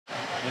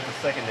With the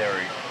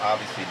secondary,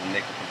 obviously the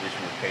nickel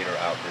position with Cater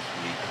out this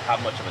week, how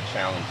much of a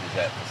challenge is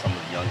that for some of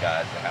the young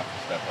guys that have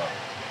to step up?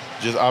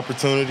 Just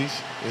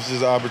opportunities. This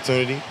is an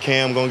opportunity.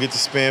 Cam gonna get to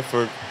spin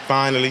for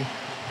finally.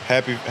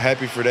 Happy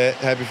for that.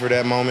 Happy for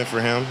that moment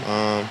for him.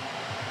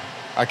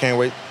 I can't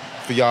wait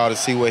for y'all to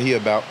see what he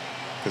about,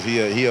 cause he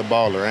a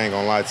baller. I ain't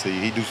gonna lie to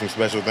you. He do some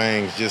special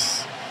things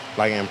just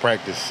like in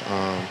practice.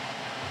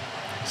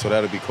 So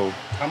that'll be cool.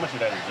 How much of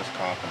that is just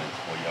confidence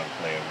for a young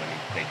player when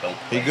they don't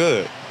play? He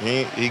good.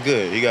 He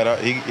good.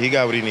 He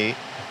got what he need.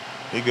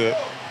 He good.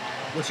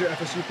 What's your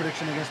FSU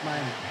prediction against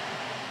Miami?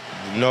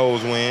 The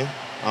nose win.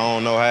 I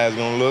don't know how it's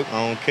gonna look.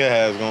 I don't care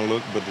how it's gonna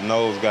look, but the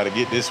nose got to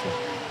get this one.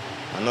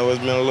 I know it's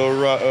been a little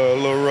rough, a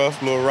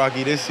little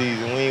rocky this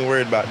season. We ain't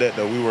worried about that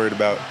though. We worried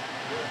about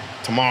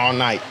tomorrow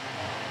night,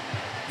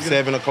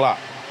 7 o'clock.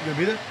 You gonna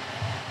be there?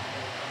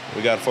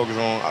 We got to focus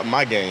on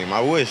my game.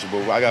 I wish,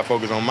 but I got to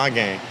focus on my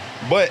game.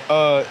 But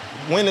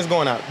when is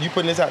going out? You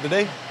putting this out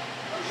today?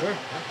 Sure.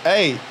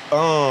 Hey,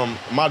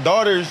 my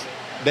daughters,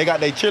 they got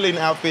their cheerleading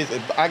outfits.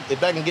 If I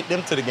can get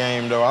them to the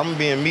game, though, I'm going to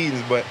be in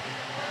meetings, but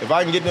if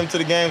I can get them to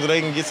the game so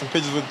they can get some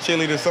pictures with the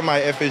cheerleaders,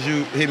 somebody at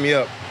FSU hit me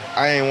up.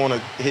 I ain't want to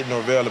hit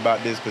Norvell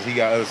about this because he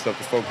got other stuff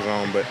to focus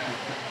on, but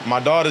my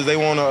daughters, they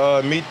want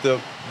to meet the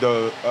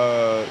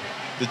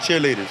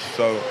cheerleaders,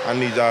 so I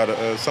need y'all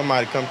to,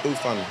 somebody come through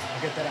for me.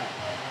 I'll get that out.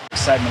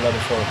 Excitement level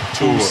for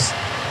Toos.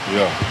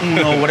 Yeah.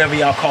 Uno, whatever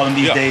y'all call him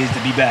these days,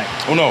 to be back.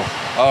 Uno,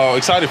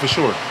 excited for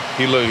sure.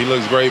 He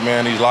looks great,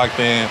 man. He's locked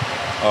in,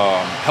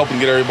 helping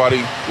get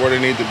everybody where they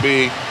need to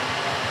be.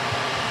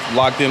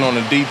 Locked in on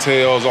the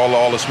details,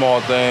 all the small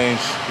things.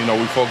 You know,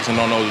 we focusing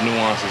on those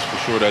nuances for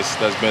sure. That's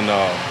been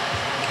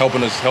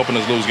helping us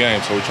lose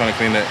games. So we're trying to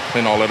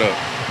clean all that up.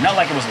 Not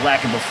like it was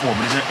lacking before,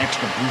 but is there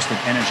extra boost of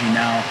energy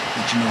now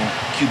that you know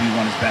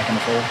QB1 is back in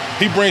the fold?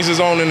 He brings his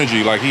own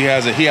energy. Like he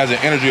has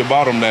an energy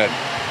about him that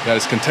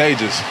is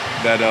contagious.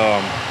 That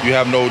you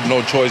have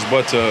no choice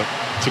but to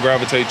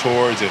gravitate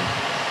towards, and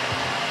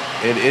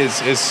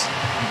it's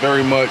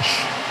very much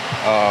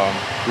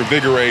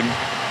revigorating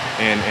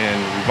and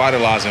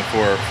revitalizing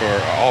for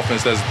an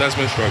offense that's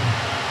been struggling.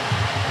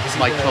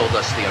 Mike told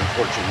us the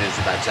unfortunate news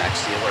about Zach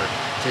Sealer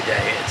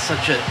today. It's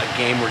such a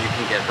game where you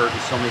can get hurt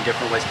in so many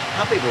different ways.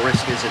 How big a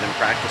risk is it in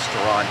practice,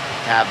 Terron,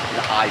 to have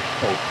an eye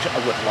poked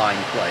with line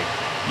play?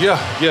 Yeah,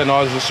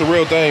 no, it's a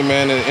surreal thing,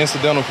 man. And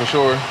incidental for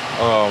sure.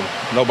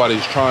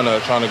 Nobody's trying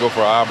to go for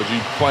an eye, but you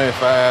playing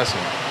fast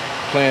and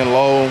playing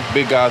low,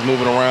 big guys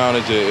moving around.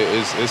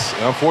 It's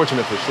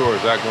unfortunate for sure.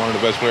 Zach, one of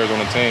the best players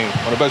on the team,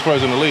 one of the best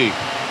players in the league.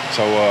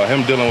 So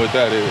him dealing with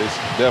that is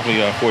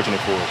definitely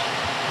unfortunate for us.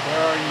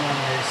 Where are you on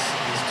this?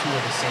 Is Tua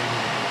the same?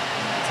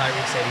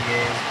 Tyreek said he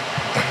is.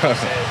 He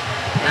said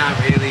not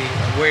really.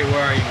 Where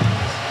are you on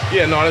this?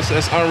 Yeah, no,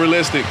 that's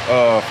unrealistic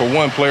for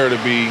one player to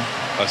be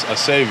a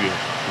savior.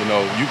 You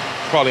know, you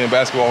probably in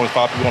basketball only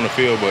 5 people on the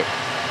field, but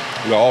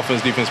we got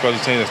offense, defense, special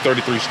teams. That's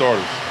 33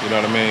 starters. You know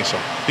what I mean? So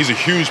he's a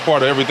huge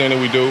part of everything that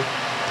we do.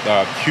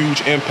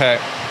 Huge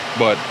impact,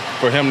 but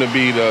for him to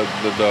be the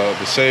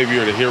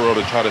savior, the hero,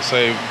 to try to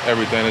save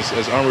everything,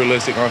 it's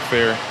unrealistic,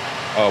 unfair.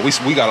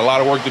 We got a lot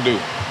of work to do.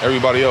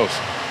 Everybody else,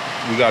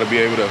 we got to be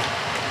able to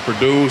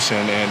produce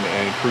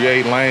and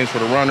create lanes for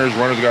the runners.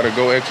 Runners got to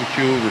go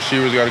execute.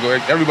 Receivers got to go.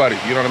 Everybody,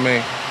 you know what I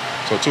mean?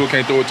 So Tua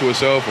can't throw it to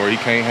himself, or he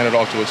can't hand it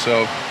off to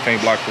himself. Can't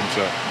block for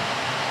himself.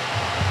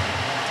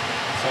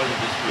 Saw you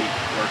this week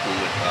working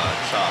with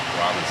Chop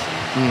Robinson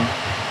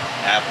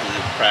after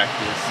the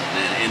practice and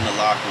then in the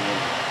locker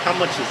room. How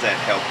much does that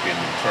help him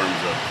in terms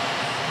of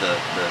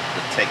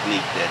the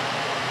technique that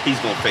he's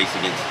going to face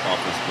against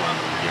offensive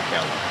linemen with your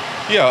caliber?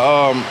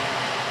 Yeah,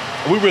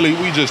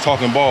 we just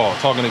talking ball,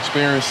 talking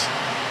experience,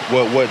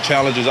 what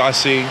challenges I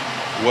see,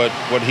 what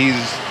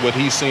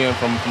he's seeing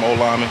from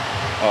O-linemen.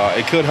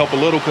 It could help a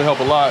little, could help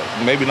a lot,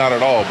 maybe not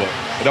at all, but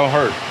it don't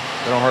hurt.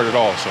 It don't hurt at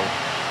all. So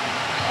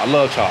I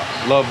love Chop.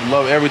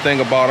 Love everything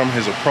about him,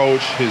 his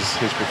approach, his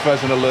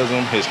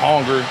professionalism, his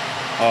hunger.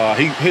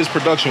 His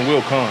production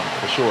will come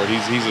for sure.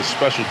 He's a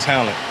special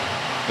talent.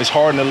 It's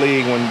hard in the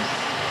league when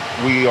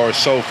we are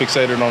so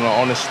fixated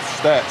on the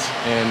stats,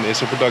 and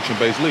it's a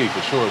production-based league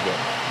for sure. But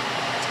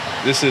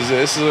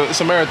it's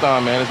a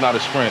marathon, man. It's not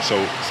a sprint.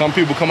 So some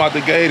people come out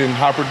the gate in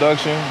high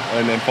production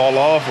and then fall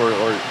off, or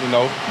you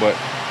know. But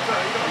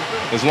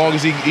as long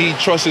as he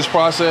trusts his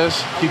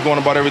process, keep going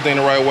about everything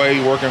the right way,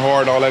 working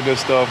hard, all that good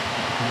stuff,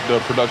 the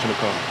production will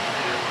come.